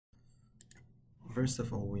First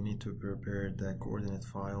of all, we need to prepare the coordinate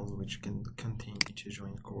files which can contain each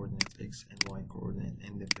joint coordinate x and y coordinate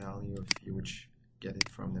and the value of phi which get it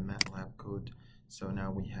from the MATLAB code. So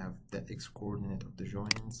now we have the x coordinate of the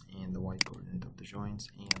joints and the y coordinate of the joints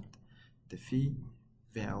and the phi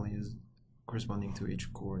values corresponding to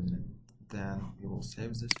each coordinate. Then we will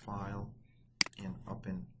save this file and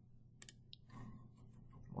open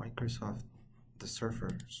the surfer,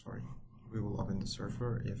 we will open the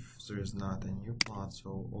surfer if there is not a new plot,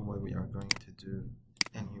 so all we are going to do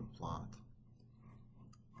a new plot.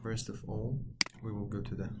 First of all, we will go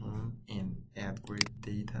to the home and add grid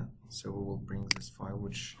data, so we will bring this file,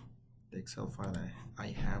 which the Excel file I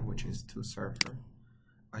have, which is to surfer.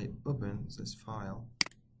 I open this file.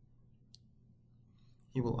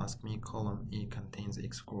 He will ask me column A contains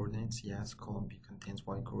x coordinates, yes, column B contains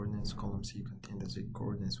y coordinates, column C contains the z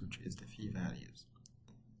coordinates, which is the phi values.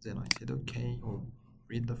 Then I said okay, we'll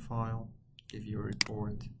read the file, give you a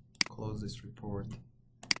report, close this report,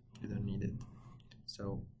 you don't need it.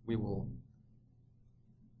 So we will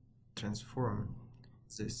transform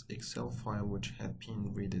this Excel file which had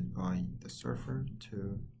been read by the surfer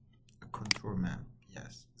to a contour map.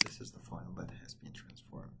 Yes, this is the file that has been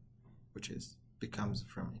transformed, which becomes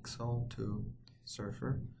from Excel to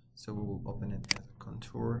surfer. So we will open it as a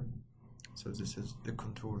contour. So this is the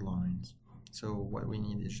contour lines. So what we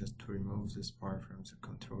need is just to remove this part from the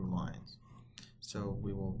contour lines. So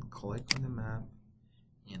we will click on the map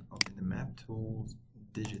and open the map tools,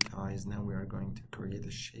 digitize. Now we are going to create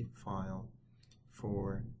a shape file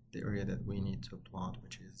for the area that we need to plot,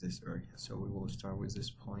 which is this area. So we will start with this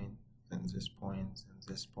point, then this point, and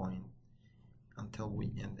this point, until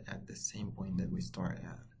we end at the same point that we start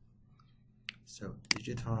at. So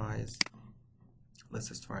digitize.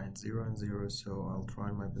 Let's start at 0 and 0, so I'll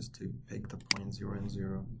try my best to pick the point 0 and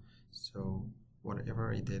 0. So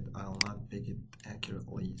whatever I did, I'll not pick it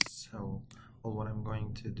accurately. So what I'm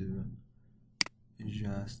going to do is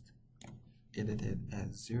just edit it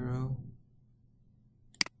as 0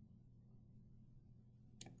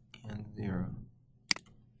 and 0.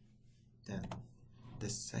 Then the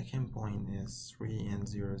second point is 3 and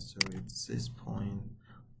 0, so it's this point.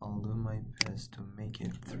 I'll do my best to make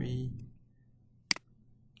it 3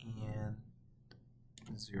 and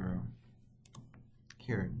 0.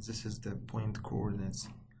 Here, this is the point coordinates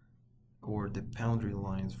or the boundary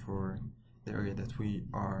lines for the area that we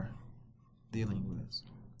are dealing with.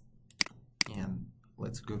 And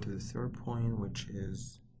let's go to the third point, which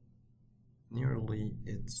is nearly,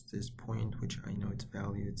 it's this point which I know its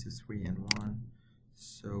value, it's a 3 and 1.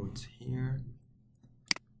 So it's here,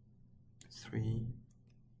 3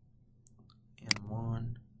 and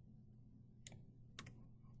 1.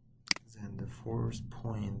 Then the fourth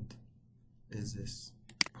point is this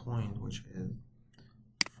point, which is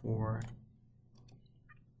 4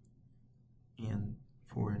 and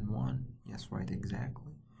 1. Yes, right,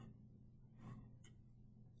 exactly.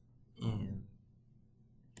 And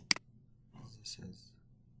this is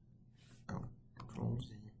Control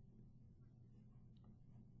Z.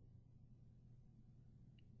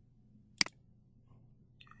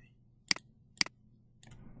 Okay.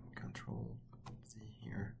 Control Z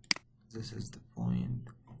here. This is the point.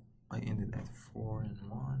 I ended at 4 and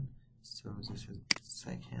 1, so this is the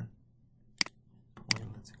second point.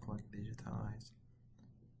 Let's click digitize.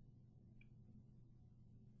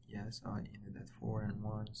 Yes, I ended at 4 and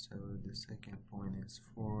 1, so the second point is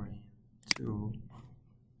 4 and 2.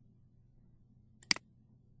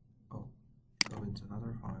 Oh, it opens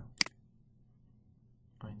another file.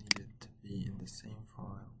 I need it to be in the same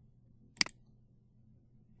file.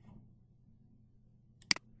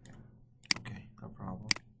 Okay, no problem.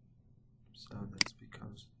 So that's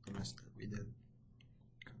because the mess that we did.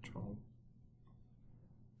 Control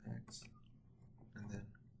X, and then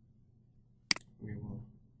we will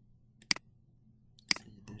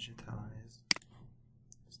digitize.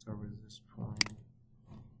 Start with this point,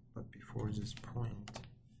 but before this point,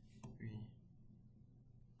 we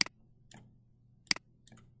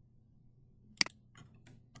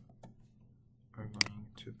are going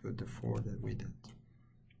to put the 4 that we did.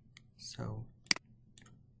 So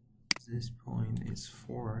this point is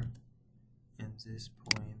 4 and this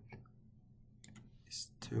point is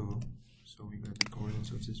 2, so we got the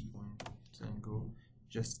coordinates of this point. Then go,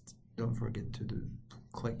 just don't forget to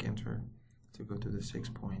click enter to go to the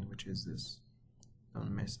 6th point, which is this.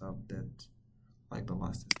 Don't mess up that like the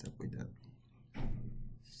last step we did.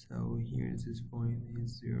 So here this point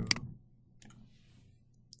is 0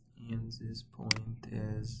 and this point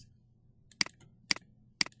is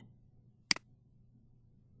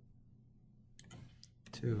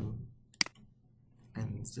 2.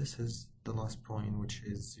 And this is the last point, which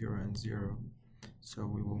is 0 and 0. So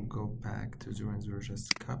we will go back to 0 and 0,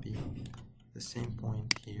 just copy the same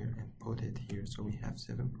point here and put it here. So we have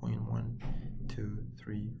 7.1, 2,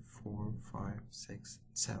 3, 4, 5, 6,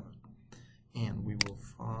 7. And we will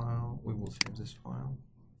save this file.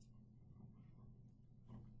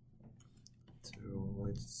 So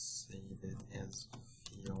let's save it as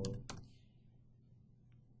field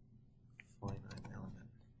finite element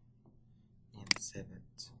and save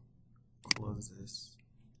it. Close this,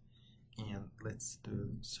 and let's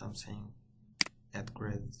do something at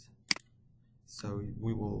grids. So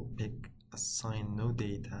we will pick assign no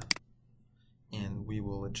data, and we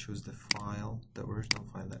will choose the file, the original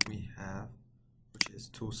file that we have, which is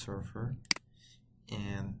toSurfer,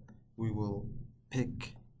 and we will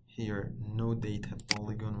pick here no data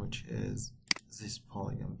polygon, which is this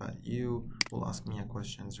polygon. But you will ask me a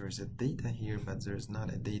question: there is a data here, but there is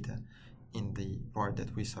not a data in the part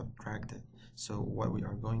that we subtracted. So what we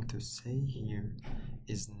are going to say here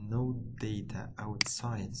is no data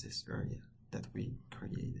outside this area that we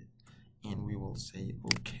created, and we will say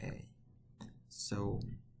OK. So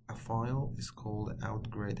a file is called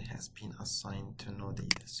outGrid has been assigned to no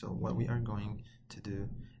data. So what we are going to do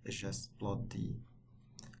is just plot the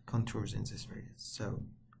contours in this area. So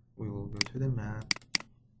we will go to the map.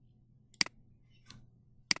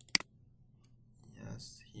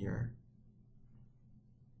 Yes, here.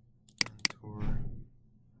 Contour.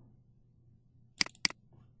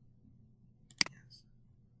 Yes.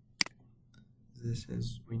 This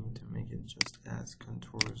is, we need to make it just as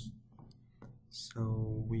contours.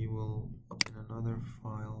 So we will open another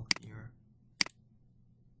file here.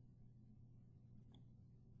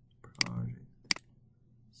 Project.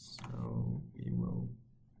 So we will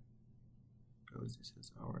go, this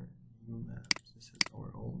is our new map, this is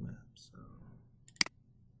our old map, so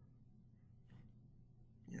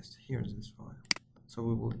yes, here's this file. So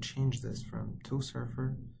we will change this from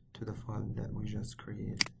toSurfer to the file that we just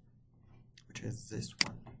created, which is this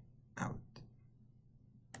one, out.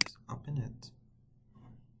 Let's open it,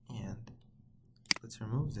 and let's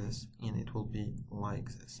remove this, and it will be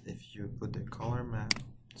like this. If you put the color map,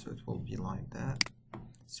 so it will be like that.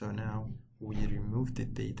 So now we remove the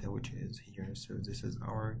data which is here. So this is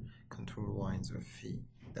our contour lines of phi.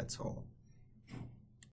 That's all.